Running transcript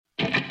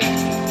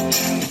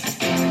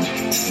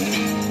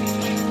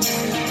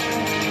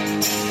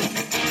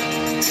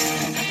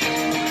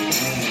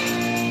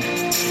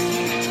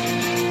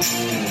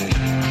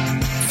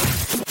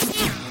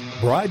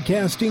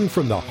Broadcasting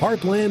from the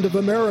heartland of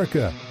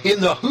America in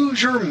the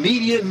Hoosier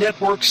Media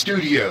Network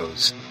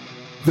studios.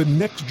 The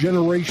next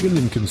generation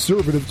in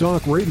conservative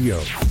talk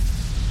radio.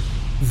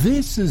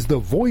 This is the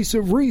Voice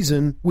of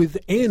Reason with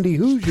Andy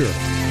Hoosier.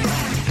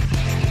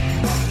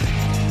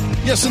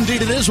 Yes,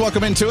 indeed it is.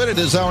 Welcome into it. It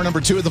is hour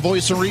number 2 of the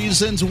Voice of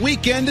Reason's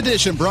weekend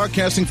edition,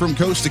 broadcasting from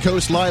coast to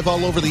coast, live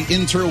all over the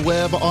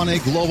interweb on a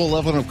global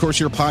level. And, of course,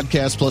 your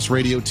podcast plus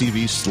radio,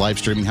 TV, live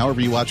streaming, however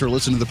you watch or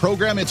listen to the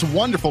program. It's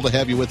wonderful to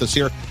have you with us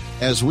here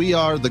as we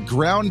are the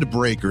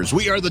groundbreakers.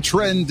 We are the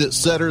trend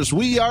setters.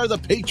 We are the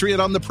patriot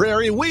on the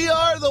prairie. We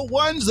are the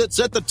ones that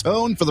set the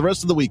tone for the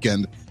rest of the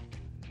weekend.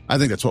 I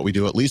think that's what we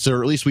do, at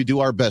least we do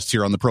our best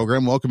here on the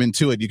program. Welcome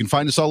into it. You can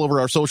find us all over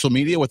our social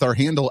media with our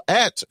handle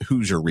at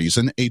Hoosier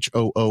Reason,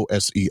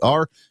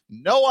 H-O-O-S-E-R.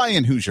 No I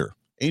in Hoosier,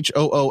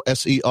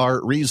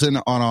 H-O-O-S-E-R Reason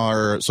on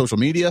our social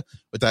media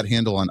with that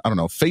handle on,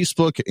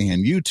 Facebook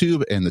and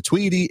YouTube and the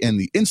Tweety and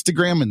the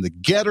Instagram and the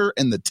Getter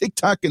and the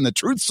TikTok and the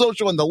Truth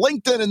Social and the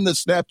LinkedIn and the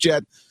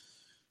Snapchat.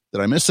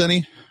 Did I miss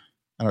any?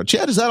 I don't know.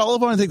 Chad, is that all of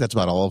them? I think that's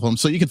about all of them.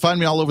 So you can find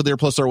me all over there,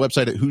 plus our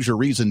website at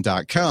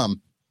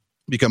HoosierReason.com.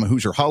 Become a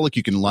Hoosier-holic.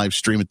 You can live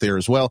stream it there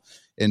as well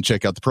and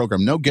check out the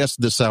program. No guests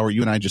this hour.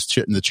 You and I just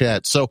chit in the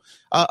chat. So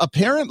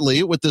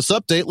apparently with this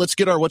update, let's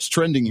get our what's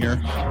trending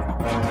here.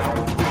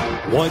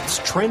 What's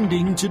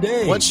trending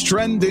today? What's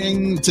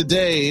trending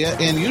today?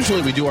 And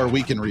usually we do our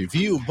week in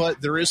review,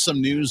 but there is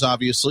some news,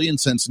 obviously. And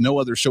since no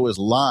other show is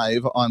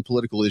live on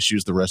political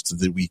issues the rest of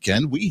the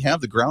weekend, we have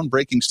the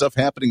groundbreaking stuff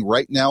happening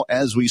right now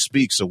as we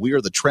speak. So we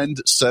are the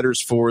trend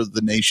setters for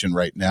the nation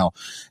right now.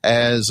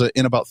 As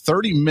in about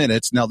 30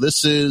 minutes, now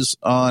this is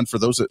on, for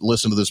those that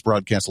listen to this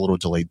broadcast a little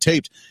delayed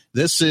taped,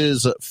 this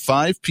is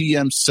 5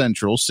 p.m.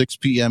 Central, 6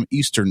 p.m.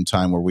 Eastern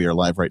time where we are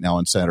live right now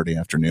on Saturday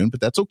afternoon,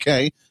 but that's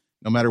okay.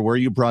 No matter where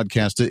you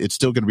broadcast it, it's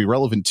still going to be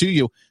relevant to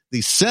you.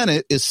 The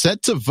Senate is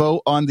set to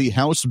vote on the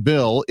House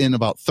bill in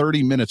about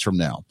 30 minutes from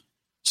now.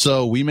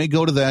 So we may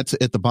go to that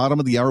at the bottom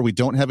of the hour. We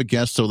don't have a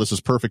guest, so this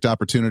is perfect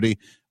opportunity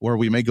where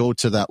we may go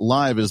to that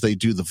live as they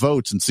do the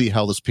votes and see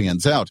how this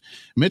pans out.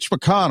 Mitch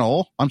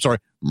McConnell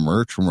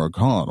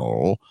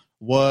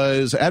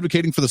was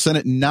advocating for the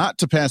Senate not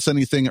to pass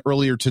anything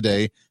earlier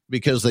today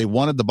because they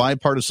wanted the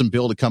bipartisan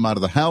bill to come out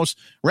of the House,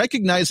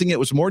 recognizing it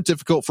was more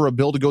difficult for a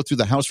bill to go through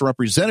the House of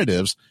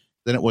Representatives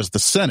than it was the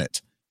Senate.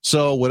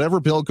 So whatever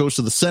bill goes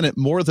to the Senate,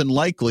 more than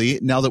likely,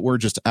 now that we're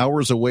just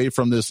hours away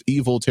from this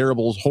evil,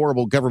 terrible,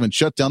 horrible government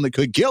shutdown that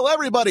could kill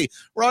everybody,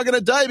 we're all going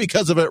to die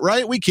because of it,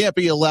 right? We can't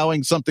be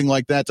allowing something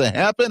like that to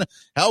happen.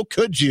 How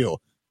could you?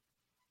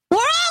 We're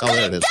all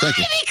going to die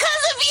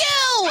because of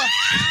you!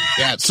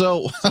 Yeah,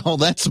 so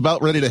that's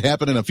about ready to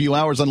happen in a few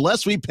hours.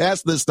 Unless we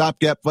pass this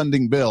stopgap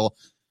funding bill,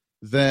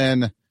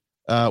 then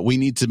we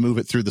need to move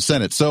it through the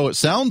Senate. So it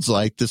sounds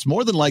like this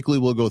more than likely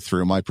will go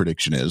through. My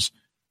prediction is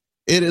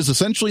it is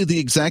essentially the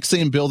exact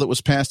same bill that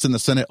was passed in the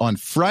Senate on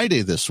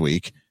Friday this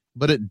week,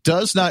 but it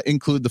does not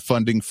include the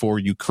funding for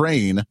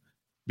Ukraine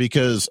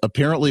because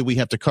apparently we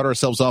have to cut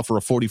ourselves off for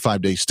a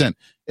 45-day stint.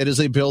 It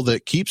is a bill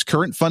that keeps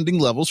current funding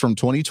levels from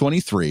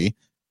 2023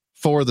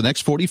 for the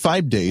next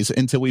 45 days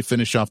until we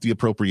finish off the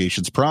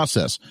appropriations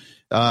process.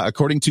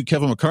 According to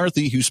Kevin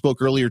McCarthy, who spoke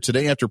earlier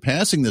today after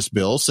passing this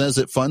bill, says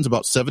it funds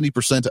about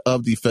 70%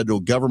 of the federal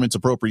government's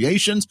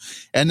appropriations,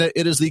 and that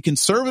it is the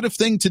conservative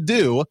thing to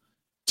do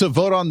to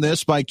vote on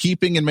this by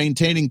keeping and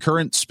maintaining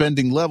current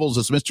spending levels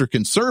as Mr.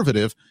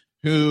 Conservative,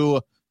 who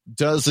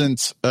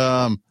doesn't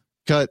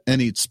cut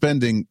any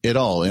spending at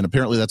all. And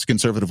apparently that's a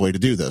conservative way to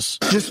do this.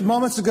 Just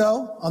moments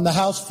ago on the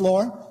House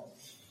floor,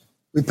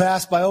 we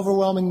passed by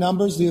overwhelming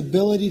numbers the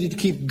ability to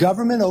keep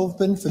government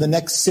open for the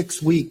next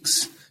 6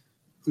 weeks.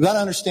 We've got to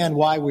understand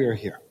why we are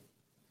here.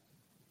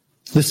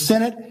 The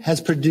Senate has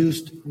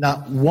produced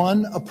not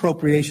one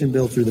appropriation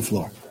bill through the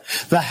floor.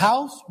 The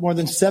House, more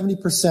than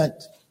 70%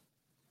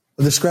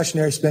 of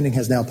discretionary spending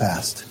has now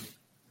passed.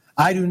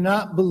 I do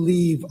not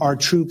believe our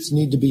troops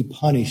need to be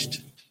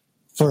punished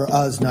for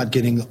us not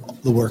getting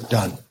the work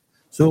done.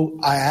 So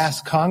I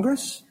ask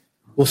Congress,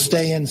 we'll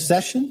stay in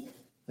session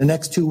the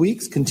next 2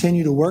 weeks,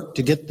 continue to work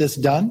to get this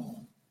done.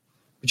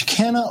 But you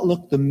cannot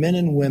look the men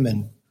and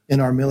women in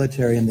our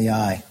military in the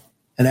eye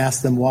and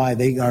ask them why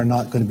they are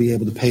not going to be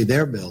able to pay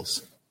their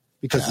bills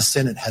because the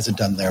Senate hasn't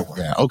done their work.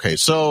 Yeah, okay.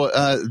 So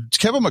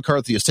Kevin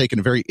McCarthy has taken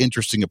a very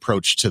interesting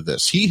approach to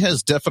this. He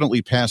has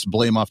definitely passed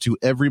blame off to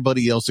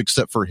everybody else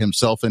except for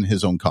himself and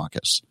his own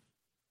caucus.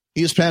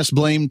 He has passed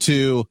blame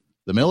to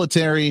the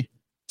military,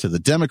 to the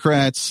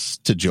Democrats,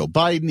 to Joe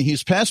Biden.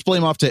 He's passed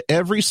blame off to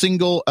every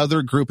single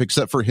other group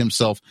except for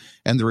himself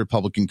and the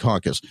Republican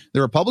caucus.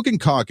 The Republican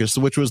caucus,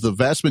 which was the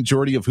vast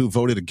majority of who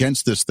voted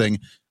against this thing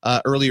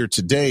earlier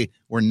today,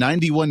 where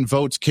 91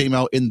 votes came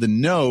out in the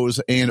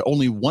noes, and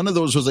only one of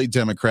those was a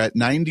Democrat.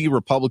 90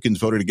 Republicans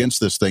voted against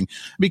this thing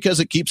because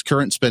it keeps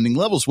current spending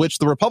levels, which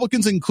the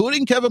Republicans,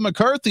 including Kevin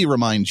McCarthy,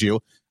 remind you,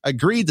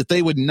 agreed that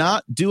they would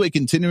not do a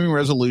continuing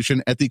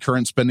resolution at the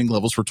current spending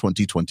levels for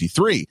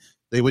 2023.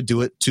 They would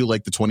do it to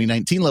like the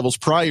 2019 levels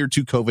prior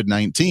to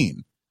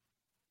COVID-19.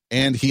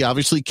 And he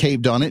obviously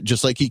caved on it,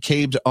 just like he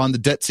caved on the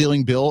debt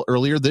ceiling bill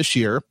earlier this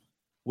year,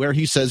 where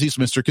he says he's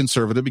Mr.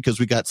 Conservative because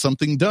we got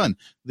something done.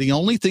 The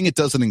only thing it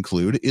doesn't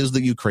include is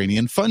the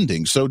Ukrainian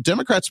funding. So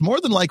Democrats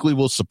more than likely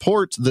will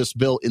support this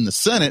bill in the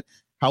Senate.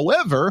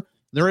 However,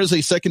 there is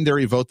a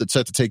secondary vote that's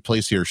set to take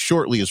place here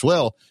shortly as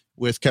well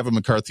with Kevin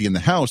McCarthy in the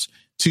House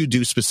to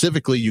do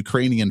specifically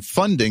Ukrainian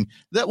funding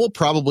that will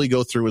probably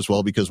go through as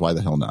well, because why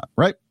the hell not,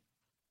 right?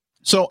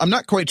 So I'm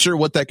not quite sure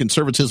what that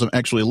conservatism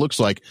actually looks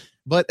like.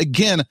 But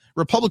again,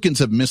 Republicans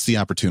have missed the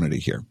opportunity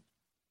here.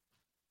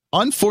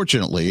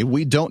 Unfortunately,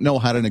 we don't know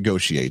how to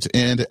negotiate.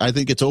 And I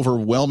think it's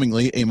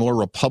overwhelmingly a more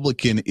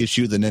Republican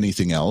issue than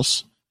anything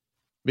else,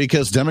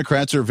 because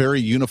Democrats are very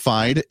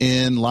unified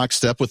in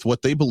lockstep with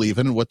what they believe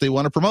in and what they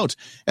want to promote.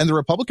 And the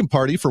Republican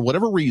Party, for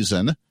whatever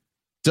reason,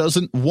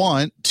 doesn't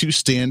want to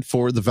stand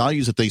for the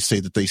values that they say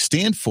that they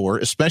stand for,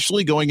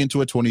 especially going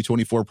into a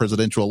 2024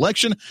 presidential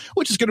election,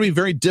 which is going to be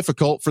very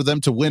difficult for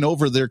them to win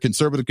over their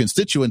conservative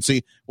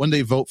constituency when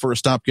they vote for a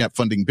stopgap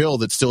funding bill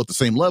that's still at the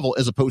same level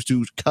as opposed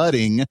to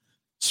cutting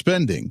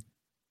spending.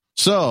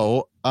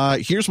 So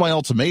here's my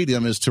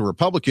ultimatum is to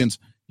Republicans.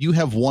 You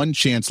have one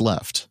chance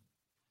left.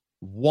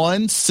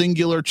 One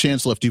singular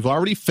chance left. You've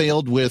already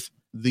failed with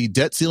the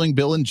debt ceiling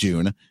bill in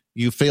June.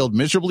 You failed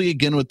miserably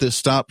again with this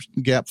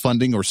stopgap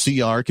funding, or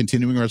CR,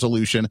 continuing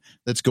resolution,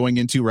 that's going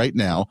into right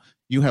now.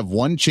 You have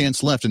one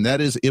chance left, and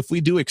that is if we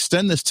do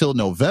extend this till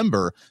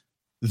November,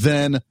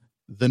 then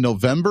the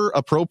November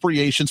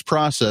appropriations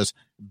process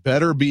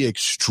better be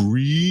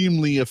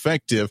extremely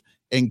effective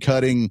in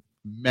cutting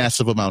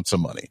massive amounts of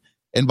money.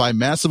 And by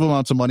massive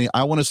amounts of money,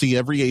 I want to see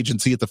every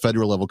agency at the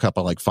federal level cut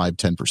by like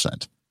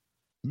 5-10%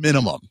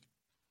 minimum.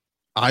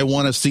 I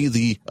want to see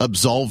the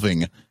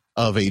absolving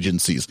of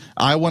agencies.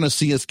 I want to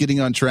see us getting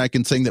on track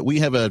and saying that we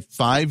have a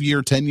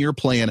 5-year, 10-year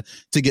plan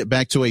to get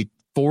back to a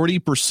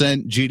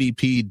 40%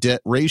 GDP debt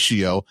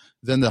ratio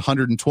than the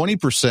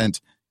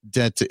 120%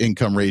 debt to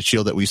income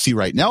ratio that we see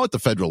right now at the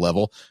federal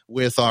level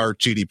with our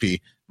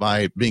GDP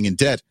by being in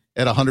debt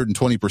at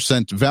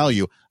 120%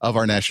 value of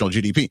our national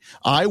GDP.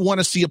 I want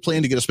to see a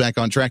plan to get us back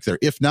on track there.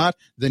 If not,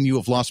 then you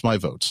have lost my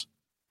votes.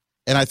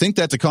 And I think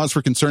that's a cause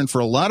for concern for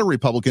a lot of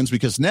Republicans,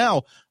 because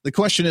now the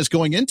question is,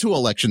 going into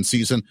election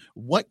season,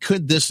 what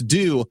could this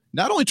do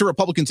not only to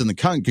Republicans in the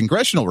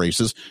congressional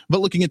races,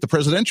 but looking at the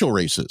presidential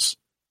races?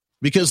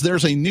 Because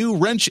there's a new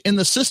wrench in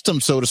the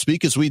system, so to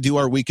speak, as we do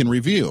our week in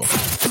review.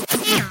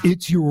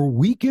 It's your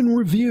week in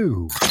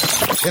review.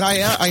 And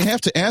I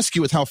have to ask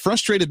you with how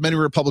frustrated many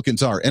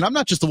Republicans are, and I'm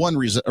not just the one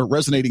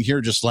resonating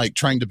here, just like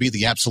trying to be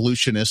the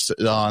absolutionist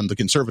on the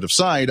conservative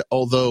side,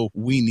 although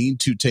we need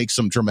to take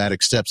some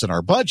dramatic steps in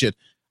our budget.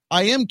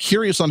 I am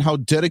curious on how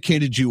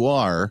dedicated you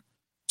are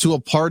to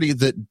a party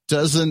that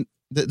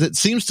that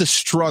seems to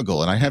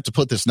struggle, and I have to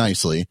put this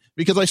nicely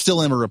because I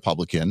still am a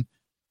Republican,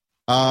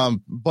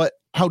 but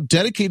how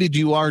dedicated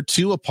you are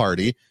to a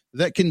party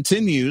that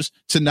continues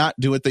to not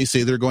do what they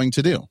say they're going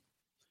to do.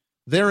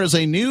 There is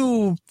a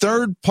new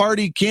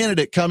third-party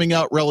candidate coming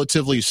out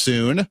relatively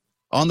soon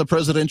on the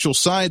presidential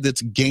side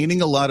that's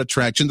gaining a lot of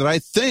traction that I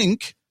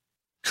think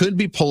could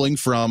be pulling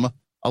from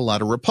a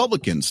lot of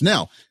Republicans.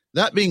 Now,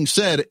 that being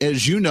said,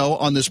 as you know,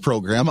 on this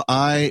program,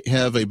 I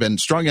have been a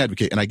strong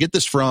advocate, and I get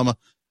this from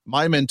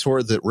my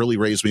mentor that really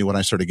raised me when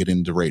I started getting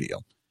into radio.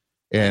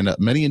 And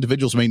many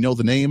individuals may know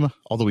the name,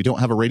 although we don't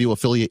have a radio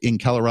affiliate in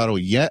Colorado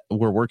yet.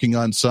 We're working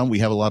on some. We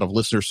have a lot of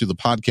listeners through the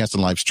podcast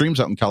and live streams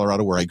out in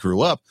Colorado where I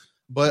grew up.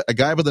 But a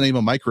guy by the name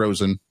of Mike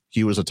Rosen,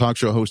 he was a talk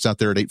show host out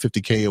there at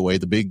 850 KOA,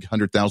 the big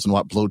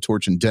 100,000-watt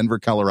blowtorch in Denver,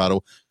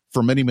 Colorado,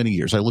 for many, many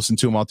years. I listened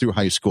to him all through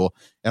high school,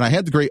 and I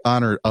had the great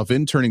honor of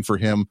interning for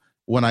him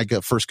when I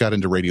first got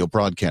into radio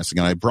broadcasting.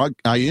 And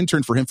I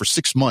interned for him for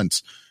 6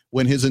 months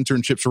when his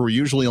internships were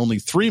usually only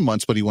 3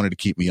 months, but he wanted to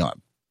keep me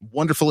on.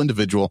 Wonderful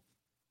individual,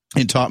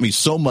 and taught me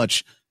so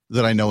much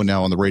that I know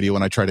now on the radio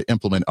and I try to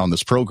implement on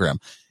this program.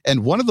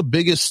 And one of the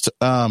biggest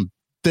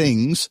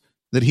things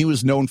that he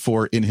was known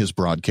for in his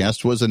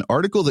broadcast was an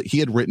article that he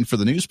had written for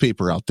the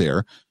newspaper out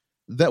there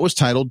that was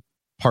titled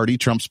Party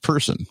Trumps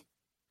Person.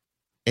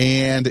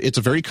 And it's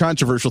a very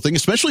controversial thing,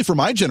 especially for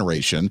my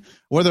generation,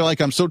 where they're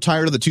like, I'm so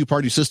tired of the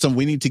two-party system,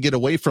 we need to get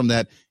away from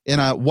that.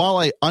 And while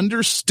I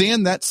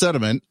understand that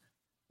sentiment,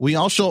 we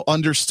also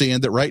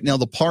understand that right now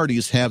the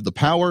parties have the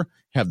power,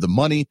 have the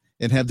money,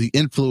 and have the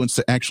influence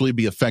to actually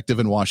be effective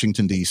in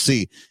Washington,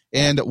 D.C.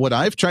 And what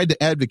I've tried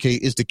to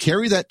advocate is to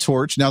carry that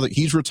torch now that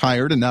he's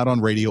retired and not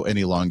on radio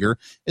any longer,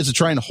 is to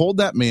try and hold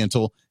that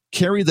mantle,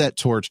 carry that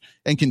torch,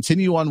 and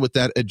continue on with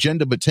that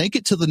agenda, but take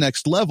it to the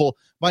next level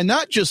by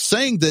not just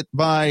saying that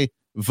by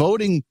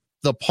voting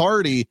the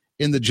party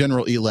in the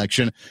general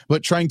election,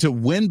 but trying to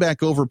win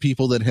back over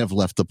people that have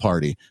left the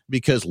party.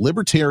 Because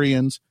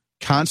libertarians,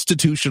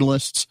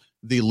 constitutionalists,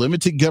 the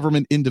limited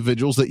government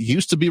individuals that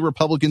used to be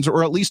Republicans,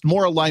 or at least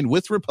more aligned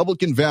with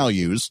Republican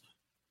values,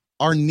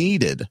 are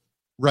needed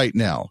right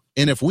now.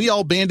 And if we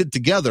all banded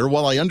together,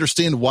 while I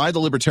understand why the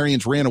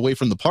libertarians ran away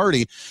from the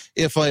party,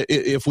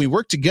 if we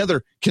work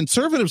together,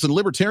 conservatives and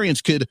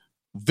libertarians could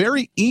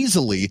very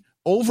easily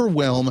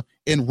overwhelm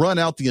and run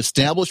out the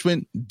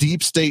establishment,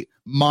 deep state,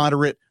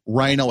 moderate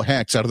rhino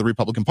hacks out of the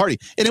Republican Party.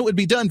 And it would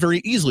be done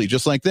very easily,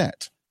 just like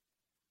that.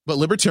 But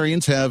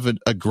libertarians have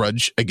a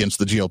grudge against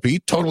the GOP.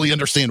 Totally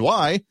understand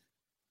why.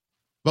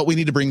 But we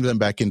need to bring them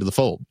back into the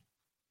fold.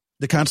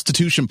 The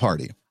Constitution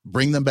Party,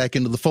 bring them back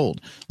into the fold.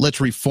 Let's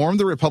reform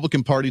the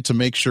Republican Party to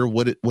make sure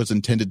what it was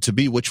intended to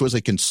be, which was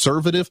a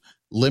conservative,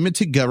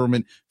 limited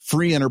government,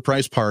 free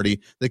enterprise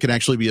party that can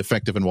actually be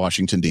effective in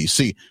Washington,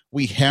 D.C.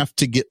 We have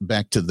to get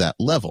back to that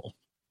level.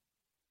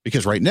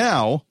 Because right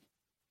now,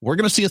 we're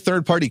going to see a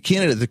third-party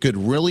candidate that could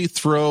really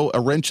throw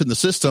a wrench in the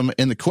system.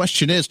 And the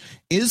question is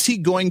he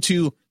going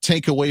to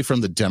take away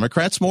from the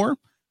Democrats more,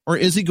 or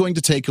is he going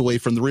to take away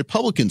from the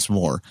Republicans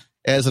more?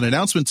 As an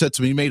announcement set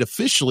to be made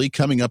officially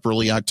coming up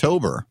early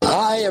October.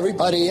 Hi,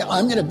 everybody.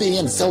 I'm going to be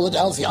in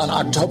Philadelphia on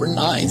October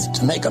 9th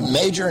to make a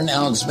major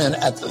announcement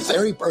at the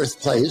very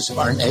birthplace of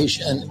our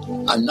nation.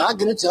 I'm not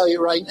going to tell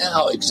you right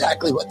now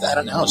exactly what that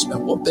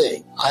announcement will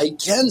be. I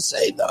can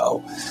say,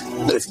 though,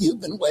 that if you've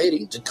been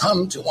waiting to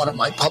come to one of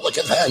my public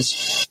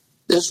events,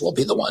 this will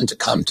be the one to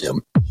come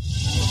to.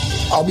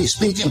 I'll be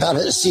speaking about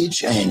a sea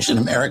change in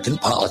American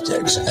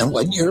politics and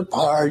what your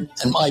part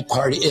and my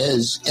part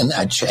is in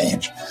that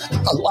change.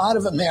 A lot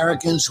of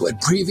Americans who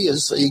had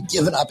previously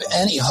given up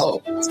any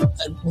hope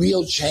that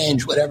real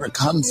change would ever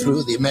come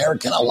through the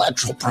American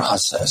electoral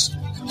process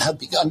have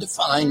begun to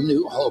find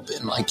new hope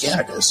in my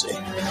candidacy.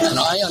 And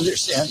I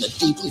understand the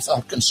deeply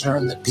felt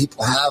concern that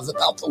people have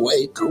about the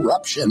way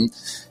corruption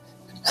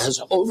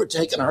has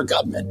overtaken our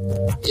government.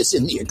 It's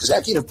in the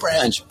executive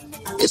branch,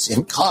 it's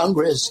in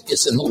Congress,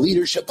 it's in the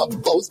leadership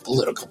of both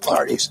political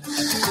parties.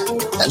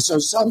 And so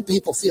some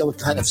people feel a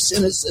kind of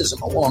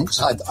cynicism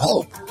alongside the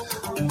hope,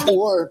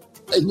 or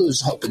they lose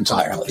hope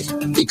entirely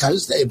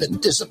because they've been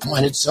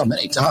disappointed so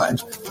many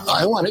times.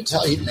 I want to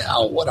tell you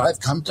now what I've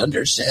come to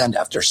understand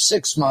after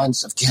 6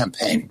 months of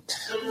campaigning.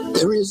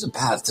 There is a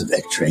path to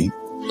victory.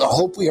 The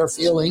hope we are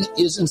feeling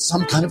isn't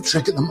some kind of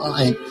trick of the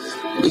mind.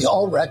 We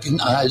all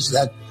recognize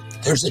that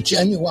there's a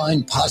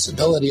genuine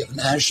possibility of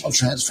national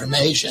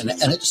transformation,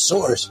 and its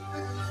source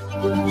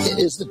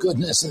is the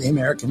goodness of the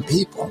American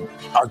people.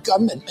 Our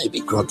government may be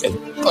crooked,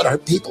 but our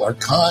people are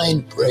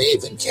kind,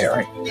 brave, and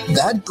caring.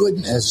 That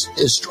goodness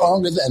is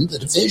stronger than the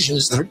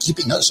divisions that are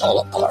keeping us all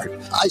apart.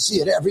 I see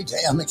it every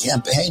day on the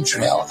campaign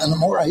trail, and the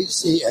more I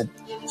see it,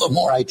 the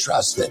more I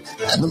trust it.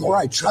 And the more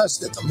I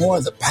trust it, the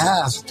more the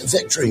path to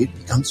victory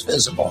becomes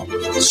visible.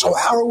 So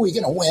how are we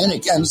going to win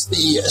against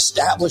the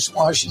established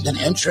Washington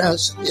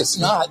interests? It's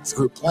not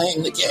through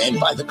playing the game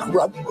by the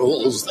corrupt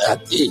rules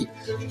that the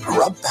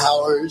corrupt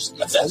powers and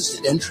the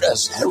vested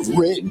interests have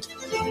rigged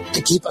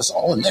to keep us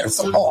all in their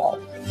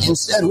thrall.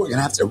 Instead, we're going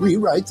to have to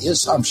rewrite the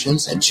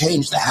assumptions and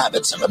change the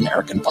habits of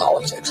American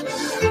politics.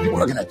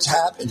 We're going to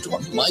tap into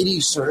a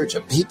mighty surge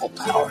of people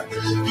power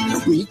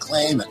to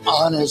reclaim an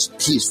honest,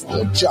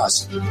 peaceful,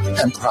 just,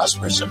 and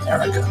prosperous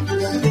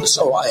America.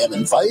 So I am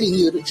inviting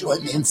you to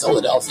join me in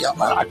Philadelphia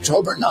on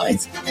October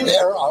 9th.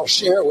 There I'll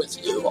share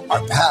with you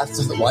our path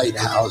to the White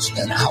House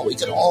and how we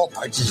can all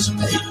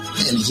participate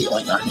in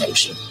healing our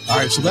nation. All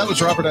right, so that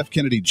was Robert F.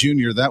 Kennedy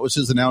Jr. That was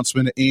his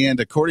announcement, and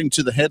according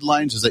to the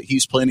headlines is that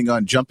he's planning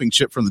on jumping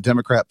ship from the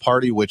Democrat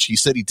Party, which he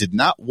said he did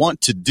not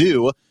want to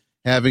do,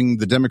 having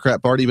the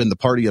Democrat Party been the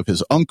party of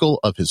his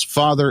uncle, of his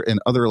father, and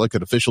other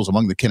elected officials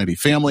among the Kennedy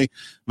family,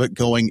 but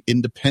going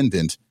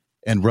independent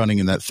and running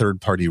in that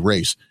third-party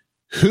race.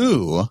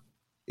 Who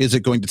is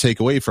it going to take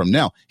away from?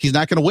 Now, he's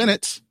not going to win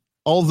it,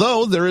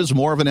 although there is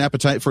more of an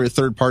appetite for a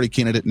third-party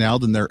candidate now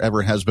than there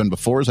ever has been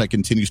before as that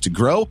continues to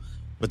grow.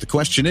 But the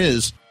question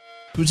is,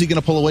 who's he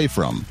going to pull away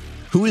from?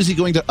 Who is he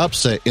going to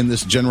upset in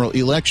this general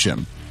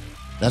election?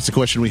 That's the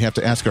question we have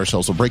to ask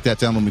ourselves. We'll break that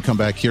down when we come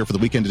back here for the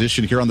weekend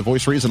edition here on The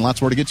Voice of Reason.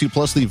 Lots more to get to,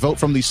 plus the vote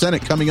from the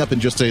Senate coming up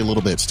in just a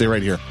little bit. Stay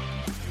right here.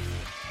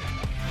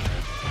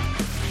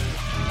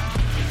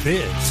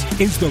 This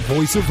is The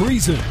Voice of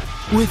Reason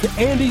with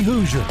Andy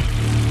Hoosier.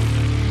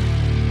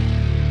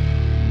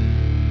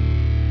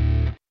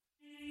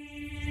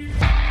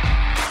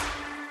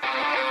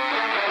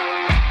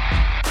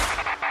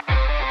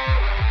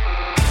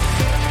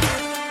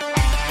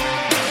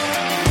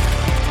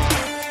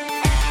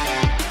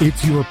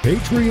 It's your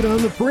Patriot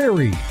on the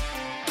Prairie.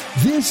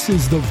 This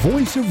is The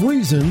Voice of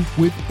Reason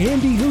with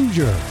Andy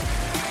Hoosier.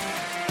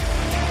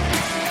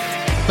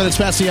 Minutes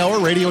past the hour,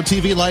 radio,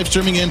 TV, live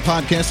streaming, and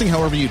podcasting.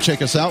 However you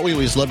check us out, we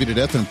always love you to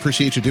death and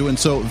appreciate you doing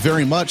so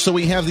very much. So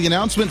we have the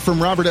announcement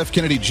from Robert F.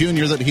 Kennedy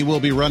Jr. that he will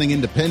be running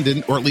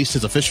independent, or at least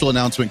his official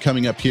announcement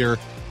coming up here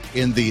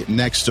in the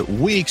next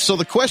week. So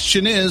the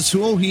question is, who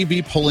will he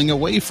be pulling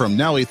away from?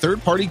 Now, a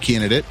third-party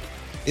candidate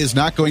is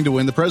not going to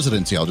win the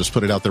presidency. I'll just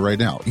put it out there right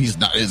now. Is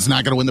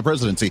not going to win the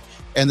presidency.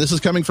 And this is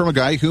coming from a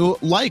guy who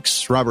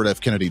likes Robert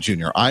F. Kennedy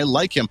Jr. I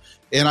like him.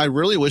 And I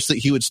really wish that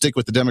he would stick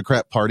with the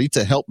Democrat Party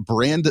to help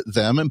brand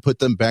them and put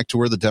them back to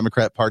where the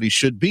Democrat Party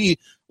should be,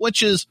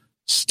 which is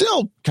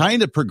still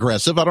kind of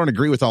progressive. I don't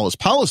agree with all his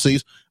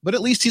policies, but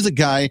at least he's a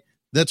guy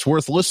that's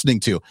worth listening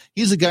to.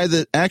 He's a guy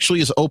that actually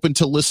is open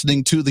to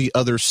listening to the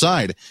other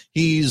side.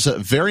 He's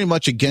very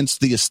much against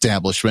the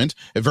establishment,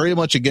 very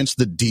much against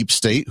the deep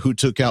state, who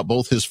took out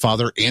both his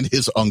father and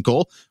his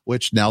uncle,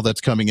 which now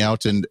that's coming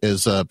out and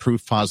is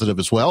proof positive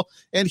as well.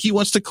 And he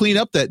wants to clean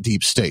up that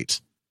deep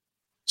state.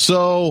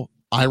 So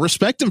I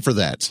respect him for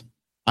that.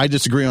 I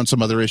disagree on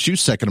some other issues,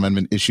 Second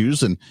Amendment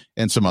issues and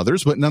some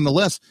others, but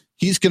nonetheless,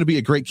 he's going to be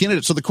a great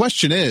candidate. So the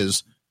question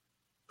is,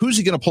 who's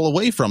he going to pull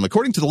away from?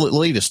 According to the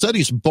latest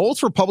studies,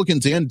 both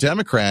Republicans and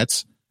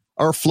Democrats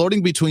are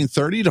floating between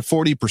 30 to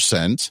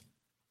 40%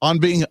 on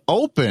being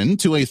open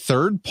to a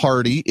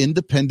third-party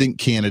independent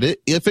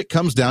candidate if it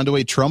comes down to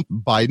a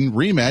Trump-Biden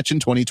rematch in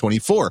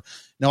 2024.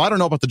 Now, I don't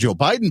know about the Joe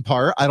Biden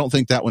part. I don't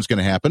think that one's going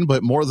to happen,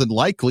 but more than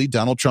likely,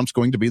 Donald Trump's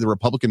going to be the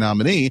Republican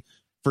nominee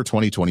for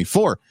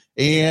 2024.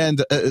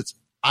 And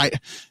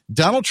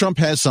Donald Trump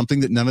has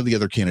something that none of the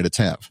other candidates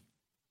have,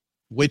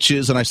 which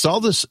is, and I saw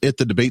this at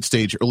the debate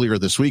stage earlier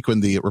this week when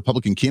the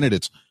Republican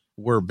candidates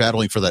were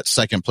battling for that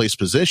second place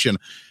position.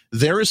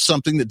 There is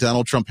something that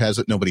Donald Trump has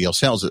that nobody else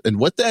has. And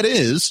what that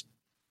is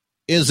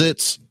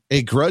it's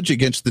a grudge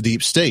against the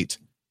deep state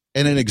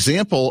and an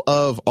example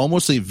of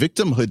almost a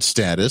victimhood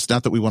status.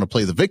 Not that we want to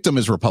play the victim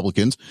as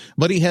Republicans,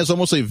 but he has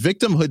almost a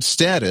victimhood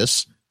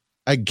status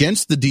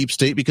against the deep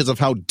state because of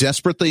how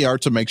desperate they are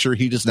to make sure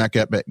he does not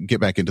get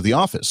back into the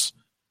office.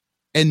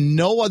 And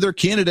no other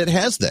candidate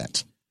has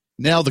that.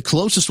 Now, the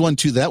closest one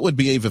to that would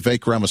be a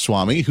Vivek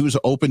Ramaswamy, who's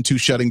open to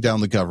shutting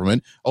down the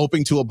government,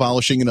 open to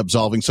abolishing and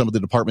absolving some of the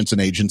departments and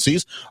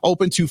agencies,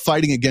 open to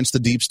fighting against the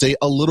deep state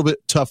a little bit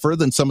tougher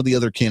than some of the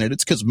other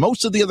candidates, because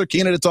most of the other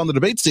candidates on the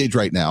debate stage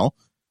right now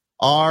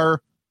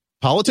are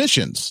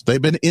politicians.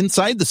 They've been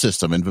inside the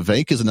system, and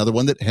Vivek is another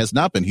one that has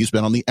not been. He's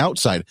been on the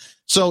outside.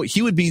 So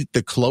he would be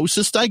the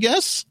closest, I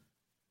guess.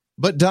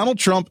 But Donald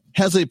Trump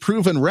has a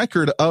proven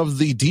record of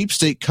the deep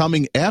state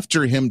coming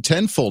after him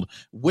tenfold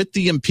with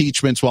the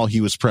impeachments while he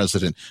was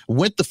president,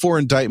 with the 4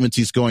 indictments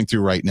he's going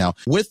through right now,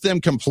 with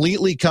them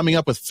completely coming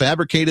up with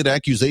fabricated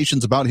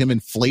accusations about him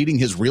inflating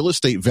his real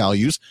estate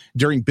values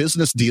during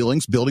business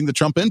dealings, building the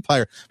Trump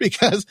empire,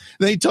 because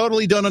they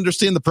totally don't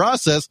understand the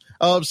process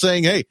of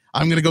saying, hey,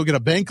 I'm going to go get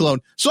a bank loan,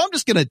 so I'm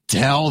just going to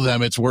tell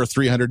them it's worth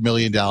 $300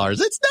 million.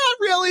 It's not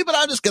really, but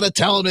I'm just going to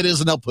tell them it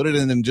is, and they'll put it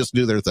in and just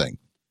do their thing.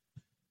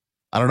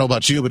 I don't know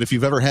about you, but if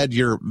you've ever had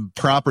your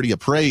property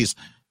appraised,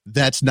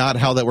 that's not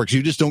how that works.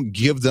 You just don't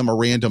give them a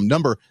random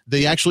number.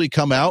 They actually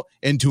come out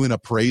and do an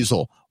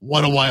appraisal.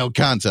 What a wild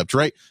concept,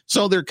 right?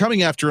 So they're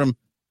coming after him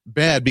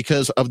bad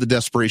because of the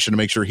desperation to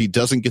make sure he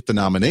doesn't get the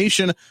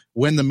nomination,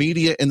 when the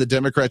media and the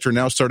Democrats are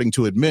now starting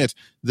to admit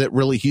that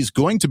really he's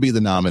going to be the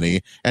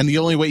nominee. And the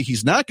only way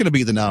he's not going to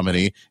be the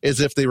nominee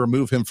is if they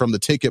remove him from the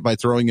ticket by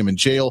throwing him in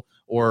jail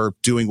or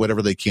doing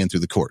whatever they can through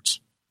the courts.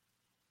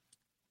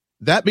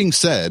 That being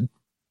said,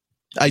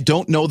 I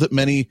don't know that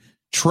many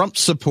Trump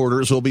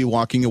supporters will be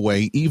walking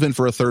away, even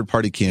for a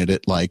third-party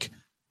candidate like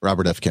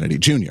Robert F. Kennedy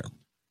Jr.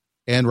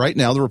 And right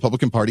now, the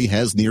Republican Party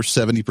has near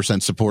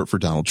 70% support for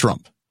Donald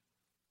Trump.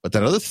 But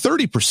that other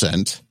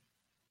 30%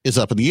 is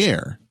up in the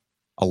air.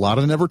 A lot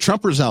of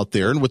never-Trumpers out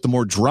there, and with the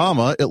more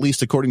drama, at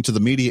least according to the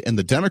media and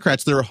the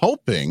Democrats, they're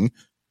hoping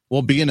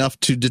will be enough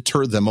to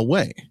deter them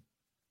away.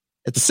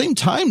 At the same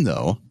time,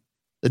 though,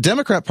 the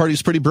Democrat Party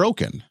is pretty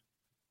broken.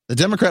 The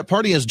Democrat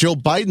Party has Joe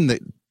Biden that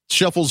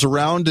shuffles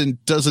around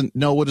and doesn't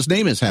know what his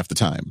name is half the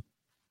time.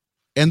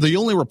 And the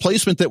only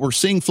replacement that we're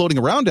seeing floating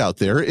around out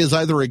there is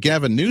either a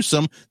Gavin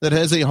Newsom that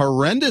has a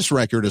horrendous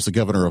record as the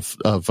governor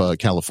of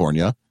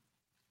California,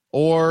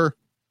 or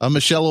a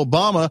Michelle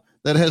Obama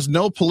that has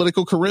no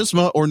political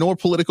charisma or no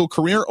political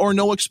career or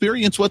no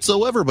experience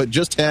whatsoever, but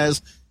just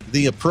has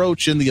the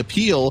approach and the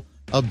appeal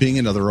of being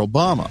another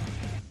Obama.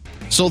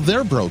 So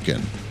they're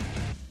broken.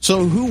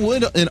 So who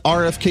would an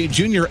RFK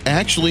Jr.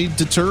 actually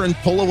deter and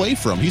pull away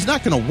from? He's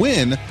not going to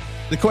win.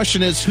 The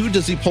question is, who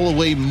does he pull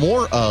away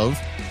more of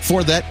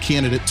for that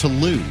candidate to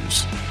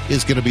lose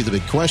is going to be the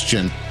big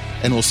question.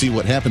 And we'll see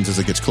what happens as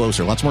it gets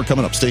closer. Lots more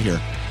coming up. Stay here.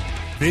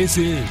 This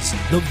is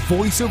The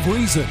Voice of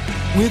Reason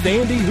with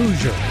Andy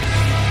Hoosier.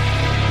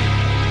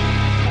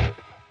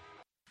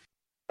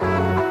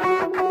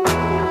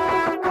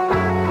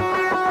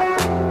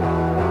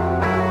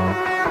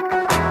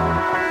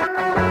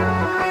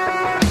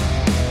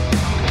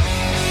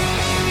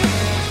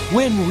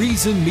 When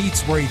Reason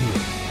meets radio.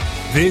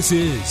 This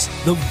is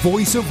The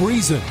Voice of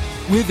Reason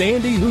with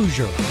Andy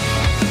Hoosier.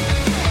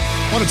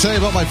 I want to tell you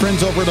about my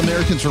friends over at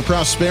Americans for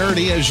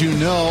Prosperity. As you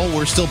know,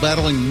 we're still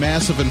battling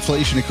massive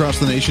inflation across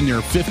the nation,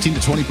 near 15 to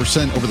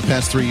 20% over the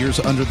past 3 years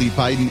under the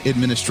Biden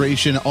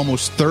administration,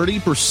 almost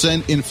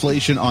 30%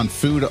 inflation on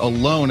food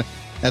alone.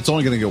 That's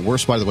only going to get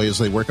worse, by the way, as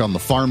they work on the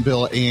Farm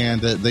Bill,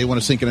 and they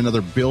want to sink in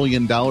another $1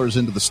 billion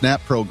into the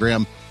SNAP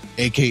program,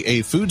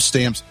 a.k.a. food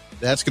stamps.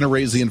 That's going to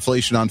raise the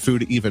inflation on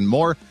food even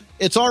more.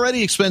 It's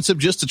already expensive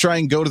just to try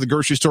and go to the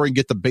grocery store and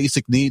get the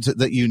basic needs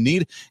that you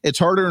need. It's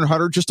harder and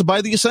harder just to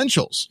buy the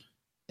essentials.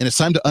 And it's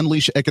time to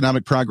unleash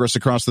economic progress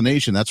across the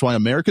nation. That's why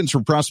Americans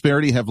for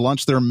Prosperity have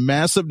launched their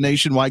massive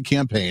nationwide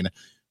campaign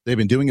They've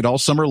been doing it all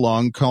summer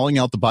long, calling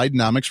out the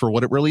Bidenomics for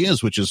what it really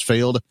is, which is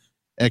failed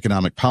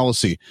economic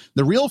policy.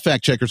 The real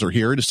fact checkers are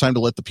here. It is time to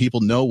let the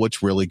people know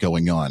what's really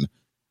going on.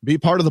 Be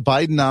part of the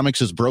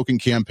Bidenomics is broken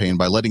campaign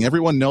by letting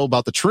everyone know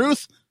about the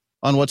truth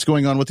on what's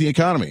going on with the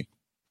economy.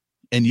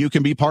 And you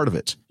can be part of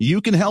it.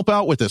 You can help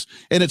out with this.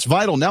 And it's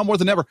vital now more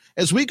than ever.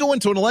 As we go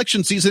into an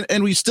election season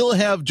and we still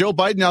have Joe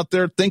Biden out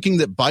there thinking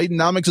that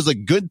Bidenomics is a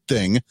good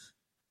thing,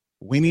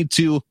 we need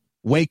to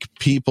wake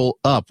people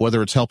up,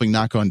 whether it's helping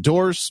knock on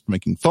doors,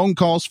 making phone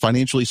calls,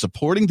 financially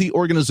supporting the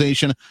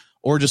organization,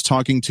 or just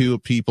talking to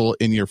people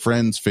in your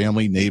friends,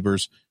 family,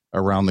 neighbors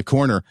around the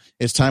corner.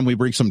 It's time we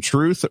bring some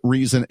truth,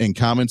 reason, and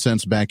common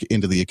sense back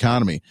into the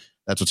economy.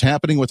 That's what's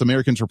happening with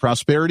Americans for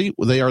Prosperity.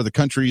 They are the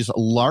country's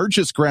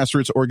largest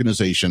grassroots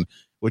organization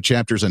with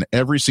chapters in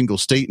every single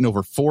state and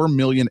over 4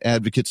 million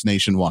advocates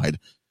nationwide.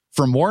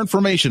 For more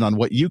information on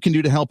what you can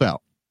do to help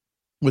out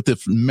with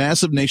the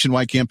massive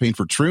nationwide campaign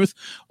for truth,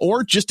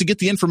 or just to get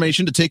the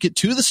information to take it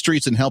to the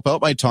streets and help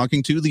out by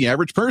talking to the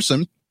average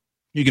person,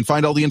 you can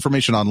find all the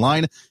information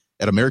online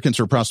at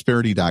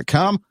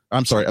AmericansForProsperity.com.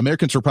 I'm sorry,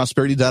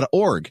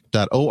 AmericansForProsperity.org.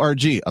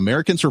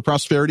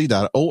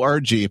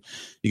 AmericansForProsperity.org. You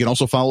can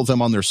also follow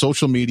them on their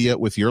social media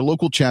with your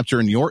local chapter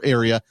in your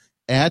area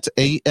at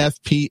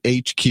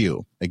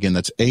AFPHQ. Again,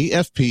 that's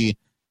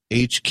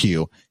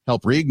AFPHQ.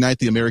 Help reignite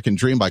the American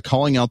dream by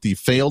calling out the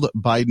failed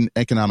Biden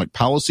economic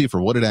policy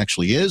for what it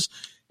actually is,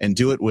 and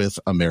do it with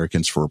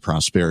Americans for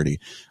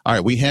Prosperity. All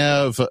right, we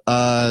have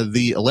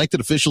the elected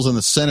officials in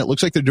the Senate.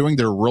 Looks like they're doing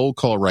their roll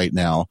call right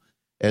now.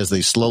 As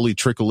they slowly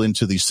trickle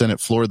into the Senate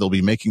floor, they'll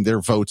be making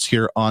their votes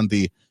here on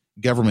the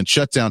government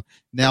shutdown.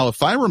 Now,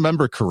 if I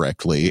remember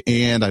correctly,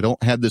 and I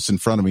don't have this in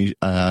front of me,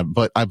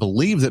 but I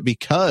believe that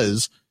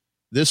because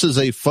this is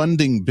a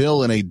funding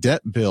bill and a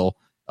debt bill,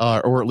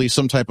 or at least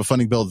some type of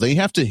funding bill, they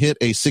have to hit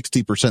a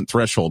 60%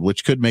 threshold,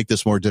 which could make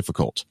this more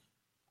difficult.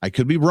 I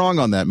could be wrong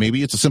on that.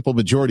 Maybe it's a simple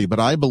majority, but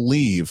I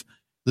believe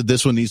that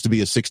this one needs to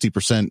be a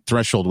 60%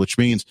 threshold, which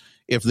means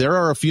if there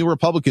are a few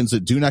Republicans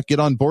that do not get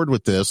on board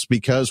with this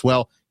because,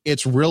 well,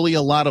 it's really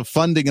a lot of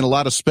funding and a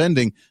lot of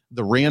spending,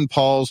 the Rand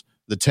Pauls,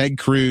 the Ted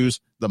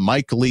Cruz, the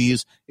Mike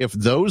Lees, if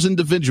those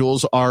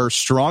individuals are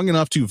strong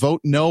enough to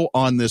vote no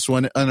on this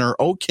one and are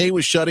okay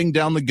with shutting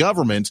down the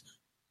government,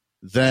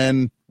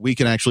 then we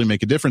can actually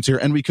make a difference here,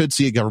 and we could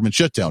see a government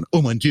shutdown.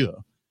 Oh, mon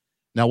Dieu.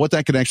 Now, what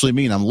that could actually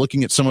mean, I'm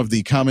looking at some of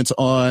the comments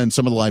on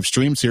some of the live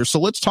streams here, so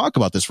let's talk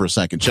about this for a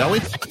second, shall we?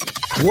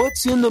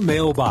 What's in the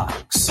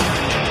mailbox?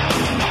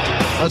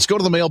 Let's go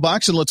to the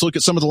mailbox and let's look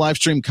at some of the live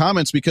stream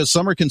comments, because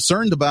some are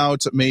concerned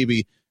about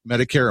maybe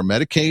Medicare or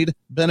Medicaid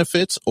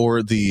benefits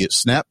or the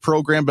SNAP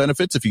program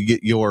benefits if you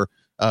get your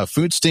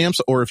food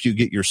stamps or if you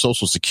get your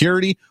Social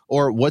Security,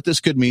 or what this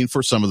could mean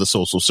for some of the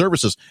social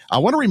services. I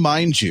want to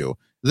remind you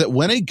that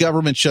when a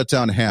government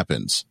shutdown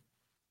happens,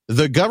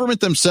 the government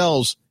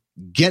themselves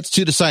gets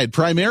to decide,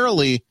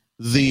 primarily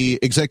the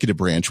executive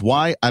branch.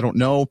 Why? I don't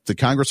know. The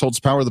Congress holds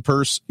power of the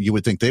purse. You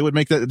would think they would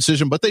make that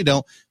decision, but they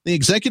don't. The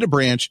executive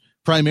branch,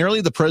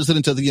 primarily the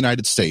president of the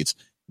United States,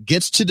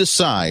 gets to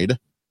decide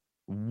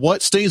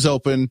what stays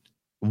open,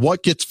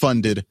 what gets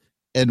funded,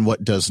 and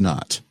what does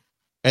not.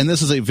 And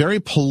this is a very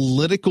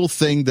political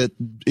thing that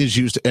is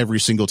used every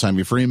single time.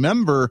 If you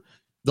remember,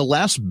 the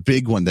last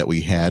big one that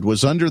we had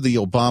was under the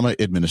Obama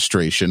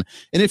administration.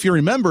 And if you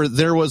remember,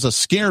 there was a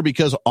scare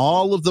because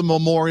all of the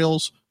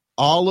memorials,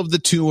 all of the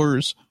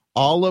tours,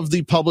 all of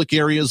the public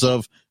areas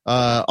of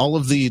all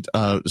of the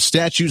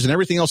statues and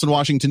everything else in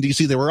Washington,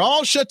 D.C., they were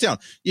all shut down.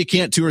 You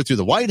can't tour through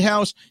the White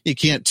House. You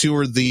can't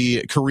tour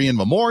the Korean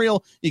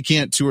Memorial. You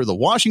can't tour the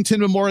Washington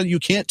Memorial. You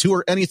can't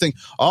tour anything.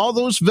 All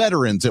those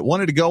veterans that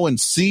wanted to go and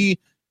see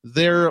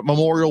their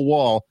memorial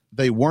wall,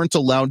 they weren't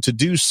allowed to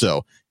do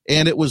so.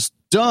 And it was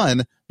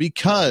done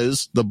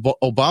because the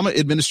Obama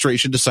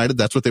administration decided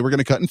that's what they were going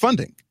to cut in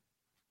funding.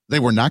 They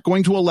were not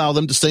going to allow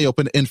them to stay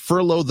open and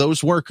furlough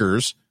those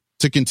workers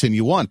to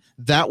continue on.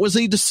 That was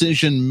a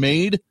decision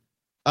made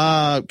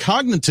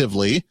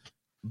cognitively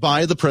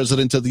by the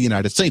president of the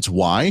United States.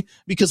 Why?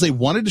 Because they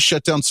wanted to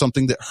shut down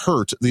something that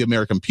hurt the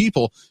American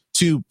people,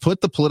 to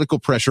put the political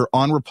pressure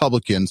on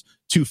Republicans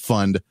to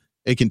fund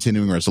a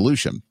continuing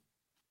resolution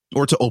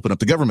or to open up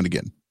the government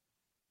again.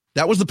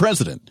 That was the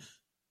president.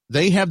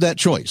 They have that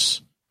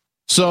choice.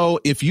 So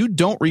if you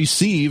don't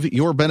receive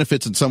your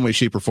benefits in some way,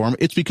 shape, or form,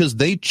 it's because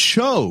they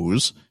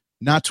chose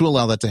not to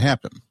allow that to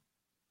happen.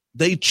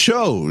 They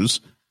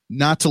chose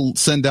not to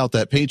send out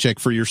that paycheck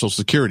for your Social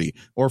Security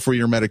or for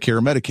your Medicare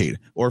or Medicaid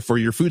or for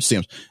your food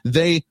stamps.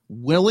 They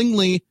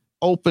willingly,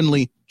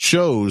 openly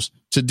chose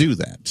to do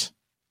that.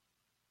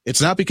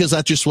 It's not because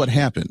that's just what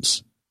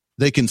happens.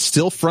 They can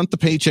still front the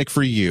paycheck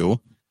for you.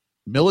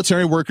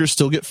 Military workers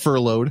still get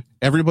furloughed.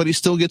 Everybody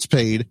still gets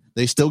paid.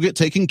 They still get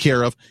taken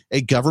care of.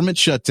 A government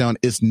shutdown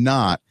is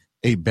not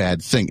a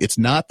bad thing. It's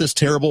not this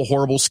terrible,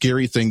 horrible,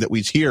 scary thing that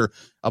we hear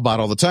about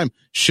all the time.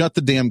 Shut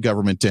the damn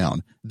government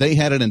down. They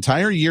had an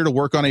entire year to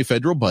work on a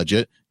federal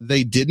budget.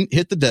 They didn't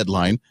hit the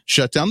deadline,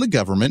 shut down the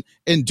government,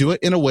 and do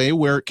it in a way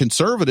where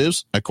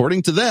conservatives,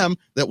 according to them,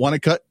 that want to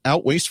cut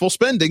out wasteful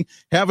spending,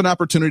 have an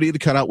opportunity to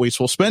cut out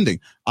wasteful spending.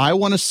 I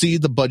want to see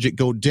the budget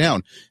go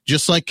down.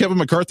 Just like Kevin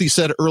McCarthy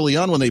said early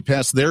on when they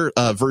passed their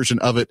version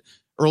of it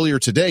earlier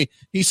today,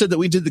 he said that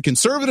we did the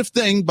conservative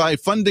thing by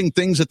funding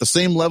things at the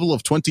same level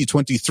of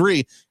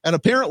 2023, and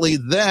apparently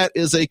that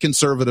is a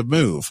conservative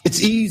move.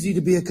 It's easy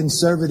to be a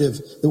conservative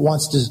that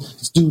wants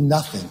to do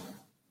nothing,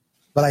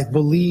 but I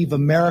believe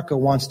America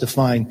wants to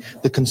find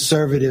the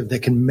conservative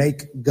that can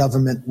make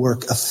government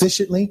work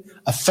efficiently,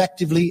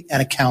 effectively,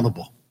 and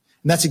accountable.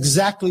 And that's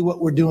exactly what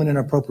we're doing in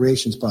our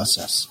appropriations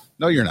process.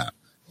 No, you're not.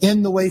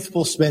 In the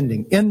wasteful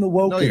spending, in the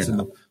wokeism,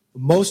 no,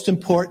 most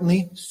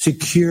importantly,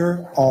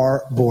 secure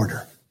our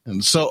border.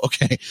 And so,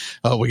 okay,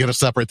 we got to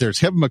stop right there.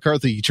 Kevin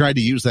McCarthy, he tried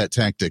to use that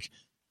tactic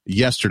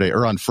yesterday,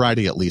 or on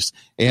Friday at least,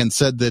 and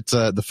said that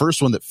the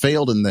first one that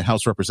failed in the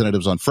House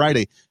Representatives on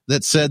Friday,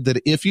 that said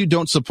that if you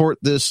don't support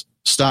this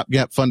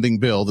stopgap funding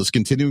bill, this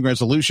continuing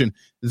resolution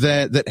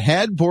that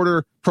had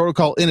border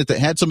protocol in it, that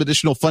had some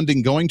additional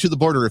funding going to the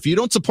border, if you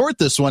don't support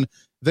this one,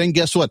 then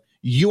guess what?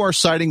 You are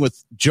siding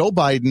with Joe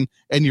Biden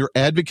and you're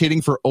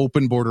advocating for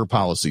open border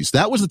policies.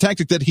 That was the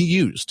tactic that he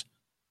used.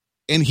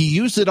 And he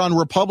used it on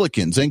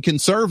Republicans and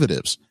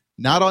conservatives,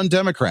 not on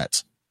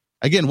Democrats.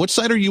 Again, what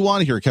side are you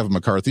on here, Kevin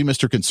McCarthy,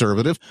 Mr.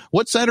 Conservative?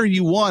 What side are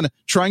you on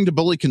trying to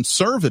bully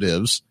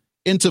conservatives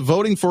into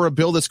voting for a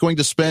bill that's going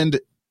to spend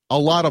a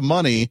lot of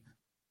money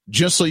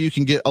just so you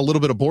can get a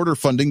little bit of border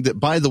funding that,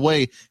 by the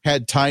way,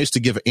 had ties to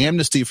give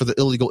amnesty for the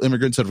illegal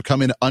immigrants that have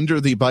come in under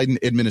the Biden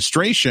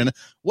administration?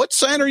 What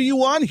side are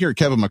you on here,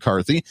 Kevin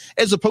McCarthy,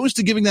 as opposed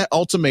to giving that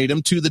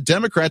ultimatum to the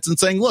Democrats and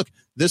saying, look,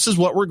 this is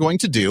what we're going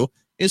to do,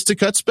 is to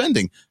cut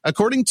spending?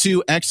 According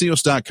to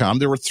Axios.com,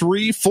 there were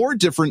 4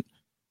 different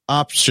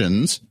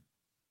options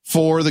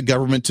for the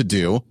government to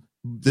do.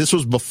 This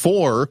was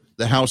before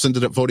the House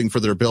ended up voting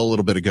for their bill a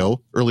little bit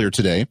ago, earlier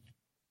today,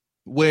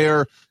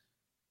 where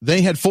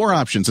they had 4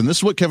 options. And this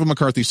is what Kevin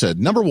McCarthy said.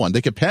 Number 1,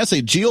 they could pass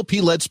a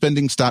GOP-led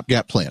spending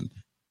stopgap plan,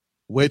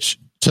 which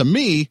to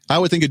me, I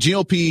would think a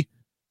GOP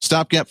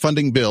stopgap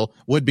funding bill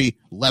would be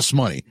less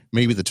money.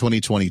 Maybe the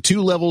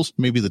 2022 levels,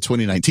 maybe the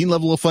 2019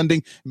 level of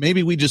funding.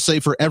 Maybe we just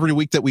say for every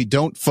week that we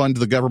don't fund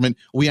the government,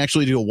 we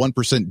actually do a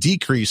 1%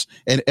 decrease.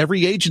 And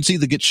every agency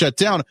that gets shut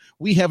down,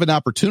 we have an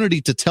opportunity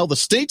to tell the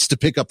states to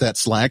pick up that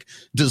slack,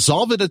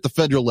 dissolve it at the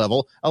federal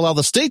level, allow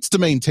the states to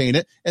maintain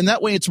it. And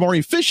that way it's more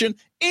efficient.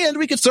 And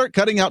we can start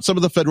cutting out some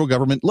of the federal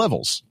government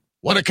levels.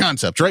 What a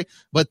concept, right?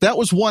 But that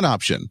was one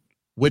option,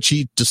 which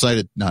he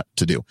decided not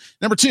to do.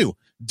 Number 2,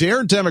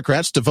 dare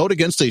Democrats to vote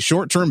against a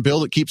short-term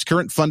bill that keeps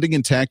current funding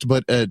intact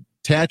but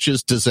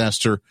attaches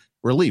disaster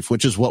relief,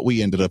 which is what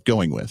we ended up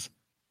going with.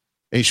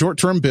 A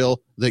short-term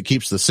bill that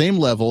keeps the same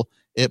level.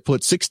 It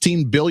puts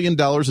 $16 billion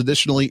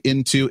additionally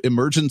into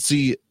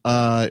emergency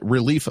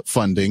relief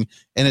funding,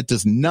 and it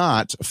does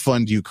not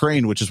fund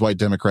Ukraine, which is why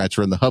Democrats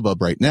are in the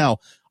hubbub right now.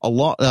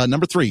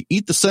 Number 3,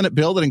 eat the Senate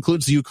bill that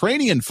includes the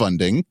Ukrainian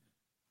funding,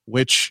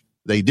 which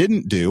they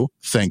didn't do,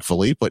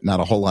 thankfully, but not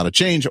a whole lot of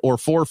change. Or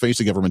 4,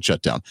 face a government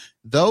shutdown.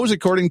 Those,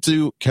 according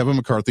to Kevin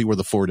McCarthy, were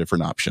the 4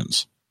 different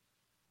options.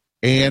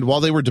 And while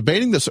they were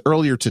debating this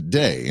earlier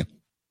today,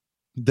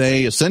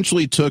 they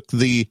essentially took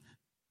the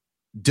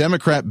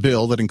Democrat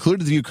bill that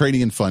included the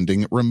Ukrainian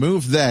funding,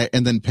 removed that,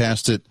 and then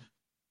passed it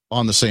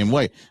on the same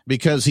way,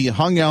 because he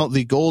hung out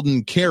the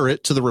golden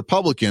carrot to the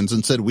Republicans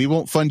and said, we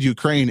won't fund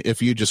Ukraine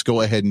if you just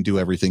go ahead and do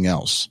everything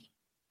else.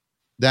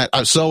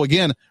 So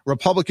again,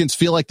 Republicans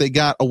feel like they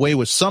got away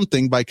with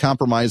something by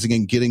compromising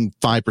and getting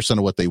 5%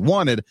 of what they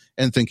wanted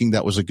and thinking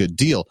that was a good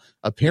deal.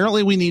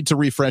 Apparently, we need to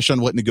refresh on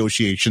what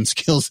negotiation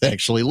skills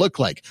actually look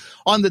like.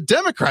 On the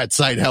Democrat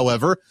side,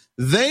 however,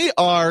 they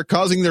are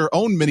causing their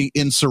own mini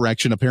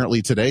insurrection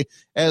apparently today,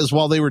 as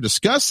while they were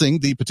discussing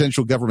the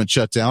potential government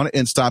shutdown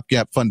and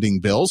stopgap funding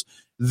bills,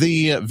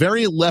 the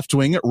very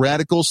left-wing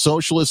radical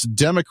socialist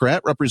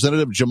Democrat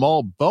Representative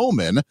Jamal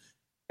Bowman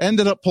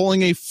ended up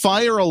pulling a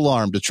fire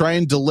alarm to try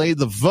and delay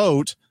the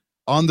vote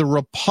on the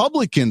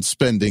Republican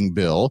spending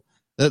bill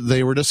that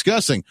they were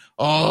discussing.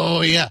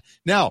 Oh, yeah.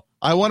 Now,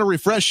 I want to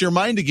refresh your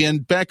mind again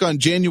back on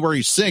January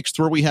 6th,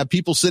 where we have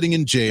people sitting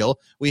in jail.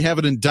 We have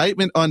an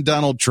indictment on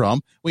Donald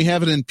Trump. We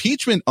have an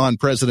impeachment on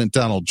President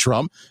Donald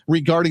Trump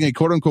regarding a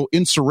quote-unquote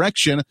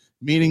insurrection,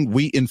 meaning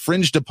we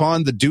infringed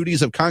upon the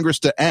duties of Congress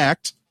to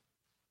act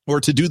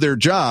or to do their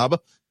job.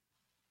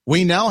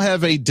 We now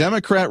have a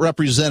Democrat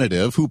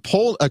representative who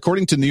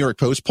according to New York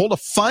Post, pulled a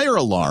fire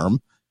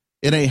alarm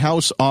in a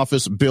House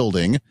office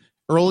building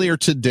earlier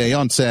today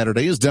on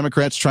Saturday as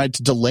Democrats tried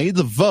to delay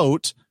the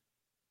vote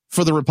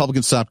for the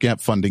Republican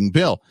stopgap funding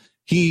bill.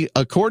 He,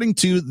 according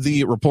to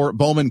the report,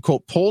 Bowman,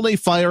 quote, pulled a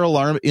fire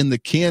alarm in the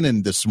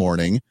cannon this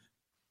morning,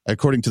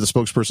 according to the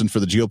spokesperson for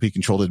the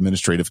GOP-controlled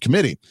administrative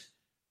committee.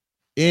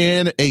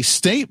 In a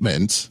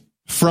statement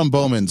from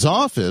Bowman's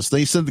office.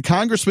 They said the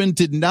congressman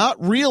did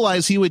not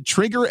realize he would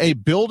trigger a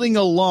building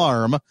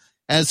alarm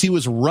as he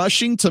was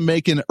rushing to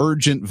make an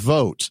urgent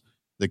vote.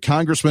 The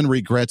congressman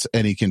regrets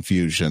any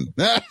confusion.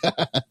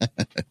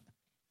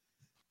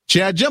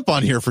 Chad, jump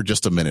on here for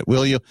just a minute,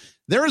 will you?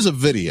 There is a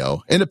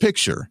video and a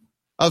picture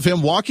of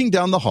him walking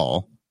down the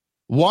hall,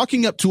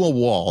 walking up to a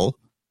wall,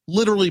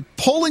 literally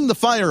pulling the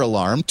fire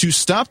alarm to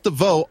stop the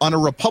vote on a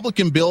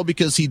Republican bill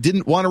because he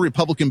didn't want a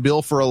Republican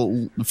bill for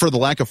the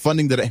lack of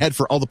funding that it had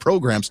for all the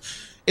programs,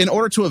 in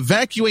order to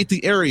evacuate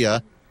the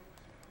area,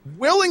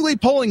 willingly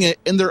pulling it.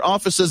 In their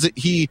office says that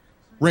he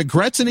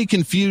regrets any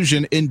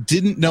confusion and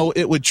didn't know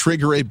it would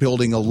trigger a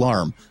building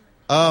alarm.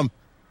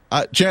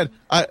 Chad,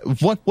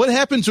 what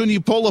happens when you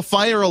pull a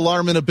fire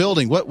alarm in a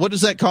building? What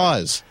does that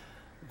cause?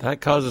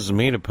 That causes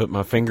me to put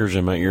my fingers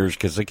in my ears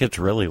because it gets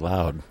really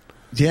loud.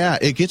 Yeah,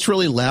 it gets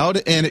really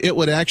loud, and it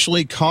would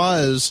actually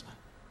cause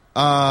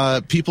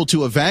people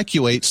to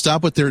evacuate,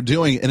 stop what they're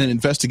doing, in an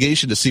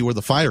investigation to see where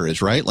the fire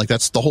is, right? Like,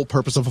 that's the whole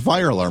purpose of a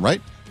fire alarm,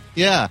 right?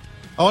 Yeah.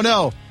 Oh,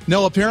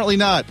 no, apparently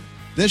not.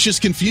 That's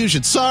just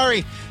confusion.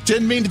 Sorry,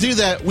 didn't mean to do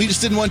that. We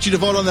just didn't want you to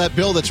vote on that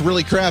bill that's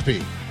really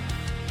crappy.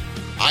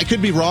 I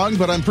could be wrong,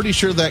 but I'm pretty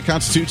sure that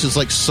constitutes as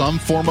like some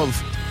form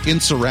of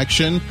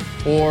insurrection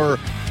or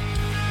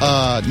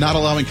not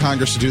allowing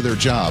Congress to do their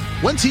job.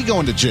 When's he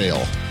going to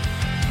jail?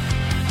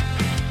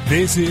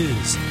 This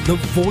is the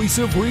Voice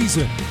of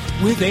Reason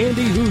with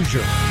Andy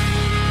Hoosier.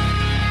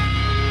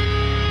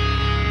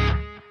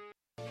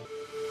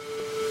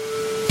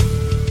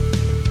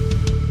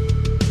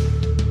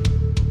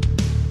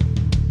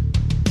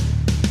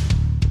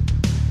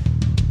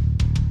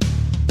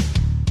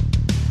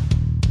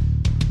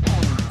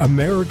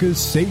 America's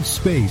safe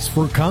space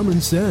for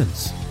common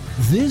sense.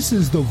 This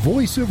is the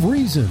Voice of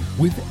Reason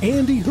with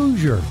Andy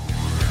Hoosier.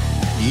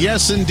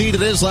 Yes, indeed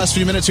it is. Last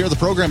few minutes here of the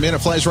program, man, it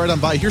flies right on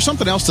by. Here's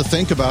something else to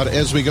think about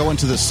as we go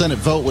into the Senate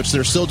vote, which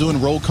they're still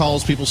doing roll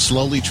calls, people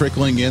slowly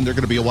trickling in. They're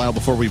going to be a while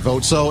before we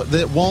vote, so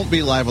that won't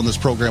be live on this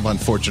program,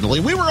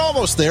 unfortunately. We were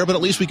almost there, but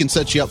at least we can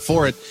set you up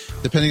for it,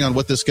 depending on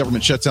what this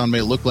government shutdown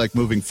may look like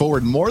moving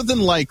forward. More than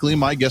likely,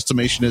 my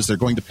guesstimation is they're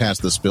going to pass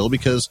this bill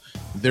because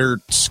they're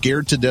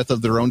scared to death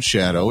of their own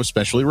shadow,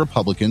 especially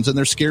Republicans, and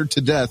they're scared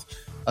to death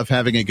of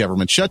having a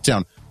government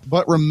shutdown.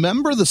 But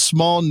remember the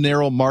small,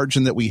 narrow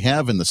margin that we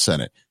have in the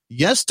Senate.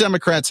 Yes,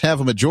 Democrats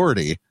have a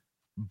majority,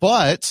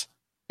 but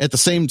at the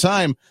same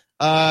time,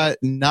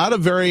 not a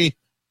very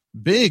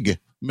big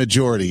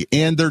majority.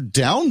 And they're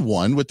down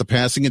one with the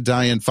passing of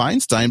Dianne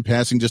Feinstein,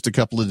 passing just a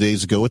couple of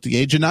days ago at the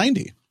age of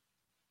 90,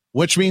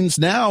 which means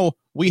now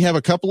we have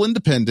a couple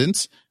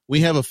independents.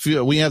 We have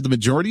the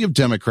majority of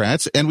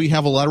Democrats, and we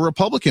have a lot of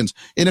Republicans.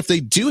 And if they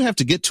do have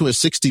to get to a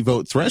 60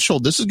 vote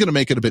threshold, this is going to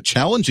make it a bit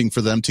challenging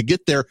for them to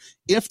get there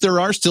if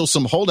there are still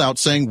some holdouts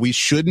saying we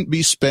shouldn't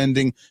be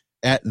spending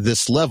at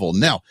this level.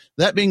 Now,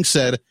 that being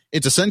said,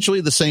 it's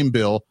essentially the same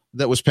bill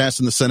that was passed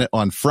in the Senate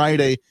on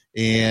Friday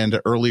and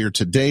earlier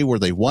today, where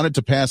they wanted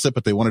to pass it,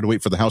 but they wanted to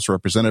wait for the House of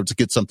Representatives to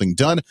get something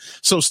done.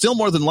 So still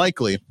more than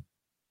likely,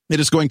 it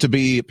is going to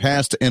be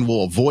passed and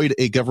will avoid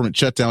a government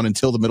shutdown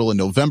until the middle of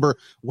November,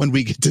 when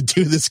we get to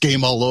do this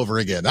game all over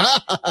again.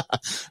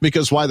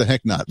 Because why the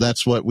heck not?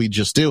 That's what we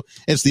just do.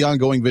 It's the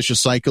ongoing vicious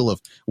cycle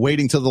of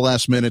waiting till the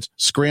last minute,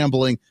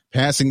 scrambling,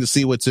 passing to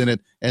see what's in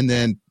it, and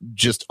then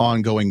just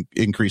ongoing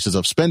increases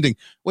of spending,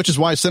 which is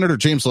why Senator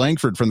James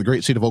Langford from the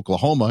great state of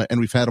Oklahoma, and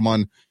we've had him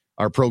on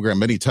our program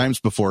many times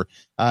before,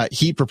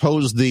 he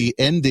proposed the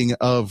ending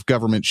of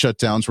government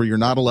shutdowns, where you're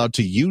not allowed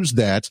to use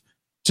that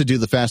to do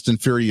the fast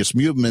and furious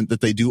movement that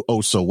they do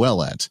oh so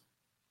well at.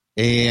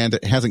 And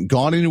it hasn't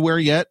gone anywhere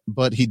yet,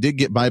 but he did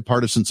get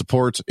bipartisan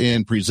support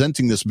in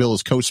presenting this bill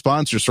as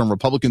co-sponsors from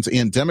Republicans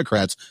and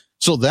Democrats.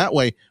 So that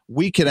way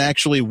we can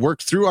actually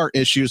work through our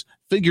issues,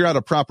 figure out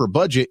a proper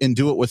budget, and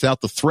do it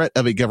without the threat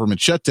of a government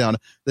shutdown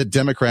that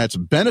Democrats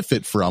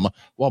benefit from,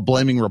 while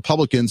blaming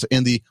Republicans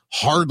and the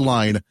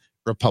hardline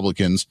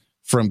Republicans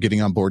from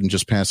getting on board and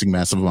just passing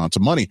massive amounts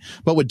of money.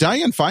 But with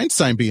Dianne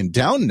Feinstein being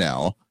down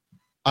now,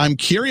 I'm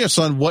curious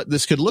on what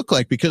this could look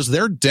like, because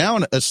they're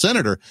down a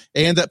senator,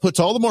 and that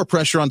puts all the more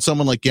pressure on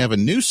someone like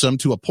Gavin Newsom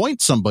to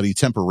appoint somebody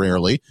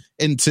temporarily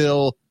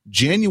until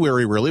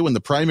January, really, when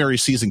the primary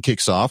season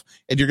kicks off.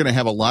 And you're going to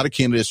have a lot of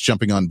candidates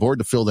jumping on board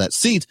to fill that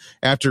seat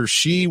after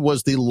she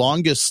was the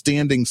longest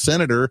standing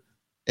senator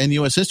in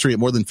U.S. history at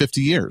more than 50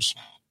 years.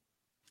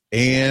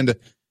 And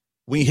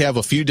we have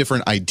a few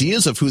different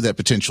ideas of who that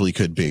potentially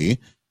could be,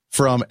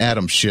 from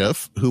Adam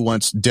Schiff, who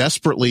wants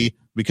desperately,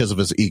 because of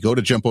his ego,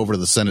 to jump over to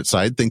the Senate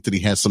side, think that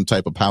he has some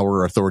type of power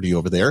or authority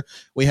over there.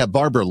 We have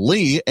Barbara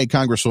Lee, a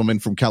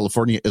congresswoman from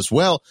California as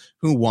well,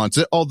 who wants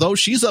it, although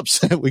she's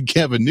upset with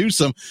Gavin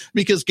Newsom,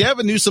 because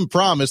Gavin Newsom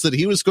promised that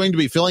he was going to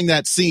be filling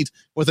that seat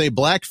with a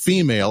black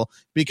female,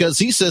 because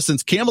he says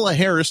since Kamala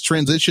Harris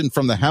transitioned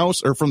from the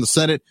House or from the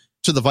Senate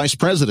to the vice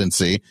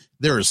presidency,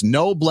 there is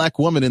no black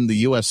woman in the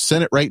U.S.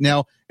 Senate right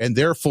now, and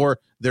therefore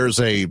there's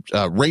a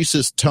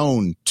racist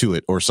tone to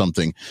it or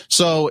something.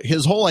 So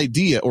his whole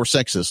idea, or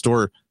sexist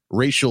or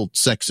racial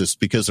sexist,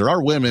 because there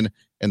are women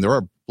and there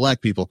are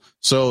black people.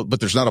 So, but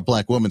there's not a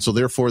black woman. So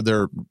therefore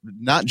they're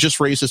not just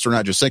racist or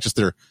not just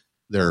sexist.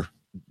 They're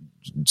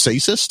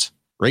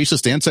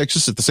racist and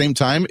sexist at the same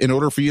time in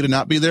order for you to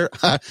not be there.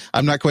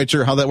 I'm not quite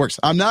sure how that works.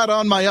 I'm not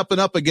on my up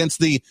and up against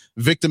the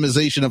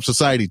victimization of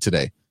society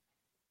today.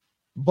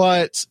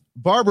 But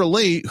Barbara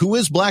Lee, who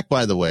is black,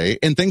 by the way,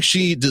 and thinks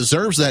she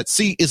deserves that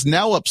seat, is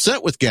now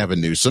upset with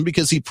Gavin Newsom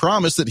because he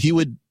promised that he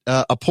would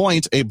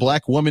appoint a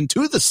black woman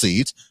to the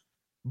seat.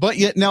 But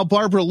yet now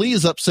Barbara Lee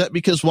is upset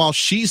because while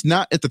she's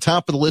not at the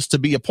top of the list to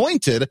be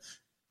appointed,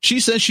 she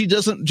says she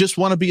doesn't just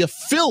want to be a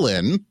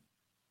fill-in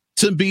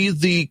to be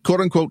the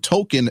quote-unquote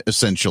token,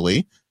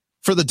 essentially,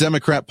 for the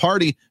Democrat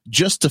Party,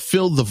 just to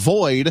fill the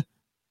void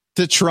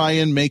to try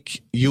and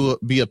make you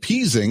be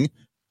appeasing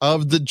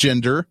of the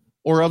gender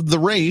or of the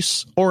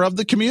race or of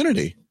the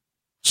community.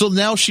 So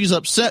now she's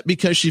upset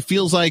because she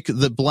feels like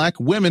the black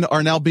women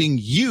are now being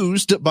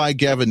used by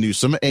Gavin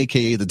Newsom,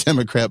 a.k.a. the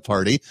Democrat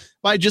Party,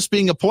 by just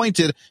being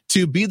appointed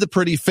to be the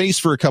pretty face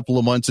for a couple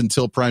of months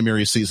until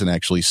primary season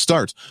actually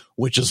starts,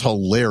 which is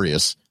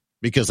hilarious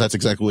because that's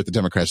exactly what the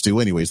Democrats do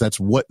anyways. That's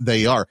what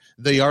they are.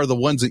 They are the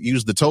ones that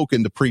use the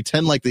token to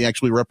pretend like they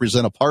actually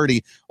represent a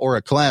party or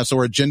a class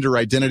or a gender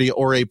identity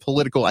or a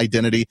political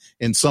identity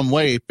in some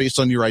way based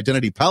on your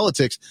identity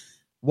politics,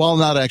 while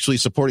not actually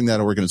supporting that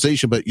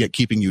organization, but yet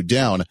keeping you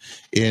down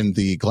in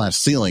the glass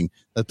ceiling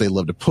that they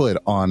love to put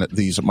on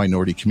these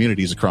minority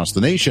communities across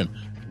the nation.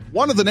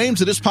 One of the names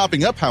that is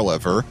popping up,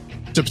 however,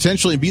 to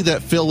potentially be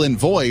that fill-in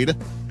void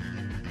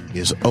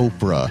is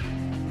Oprah.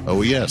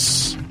 Oh,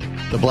 yes,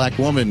 the black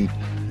woman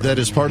that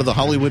is part of the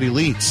Hollywood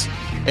elites.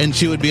 And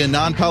she would be a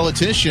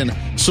non-politician,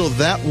 so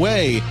that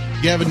way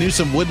Gavin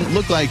Newsom wouldn't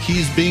look like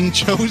he's being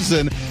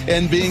chosen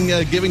and being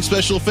giving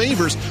special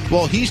favors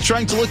while he's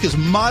trying to look as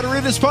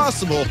moderate as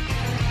possible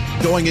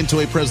going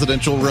into a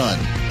presidential run.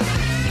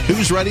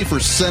 Who's ready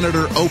for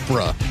Senator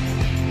Oprah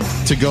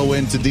to go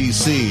into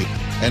D.C.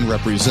 and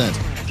represent?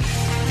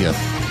 Yeah,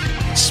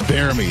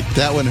 spare me.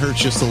 That one hurts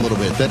just a little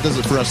bit. That does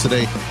it for us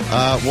today.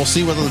 We'll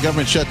see whether the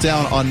government shut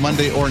down on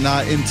Monday or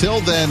not.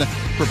 Until then,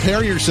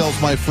 prepare yourselves,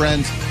 my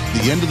friends.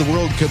 The end of the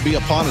world could be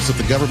upon us if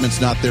the government's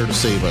not there to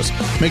save us.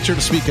 Make sure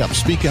to speak up,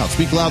 speak out,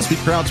 speak loud, speak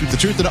proud, speak the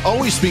truth, and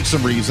always speak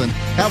some reason.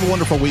 Have a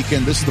wonderful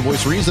weekend. This is The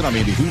Voice of Reason. I'm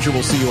Andy Hoosier.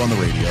 We'll see you on the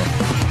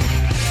radio.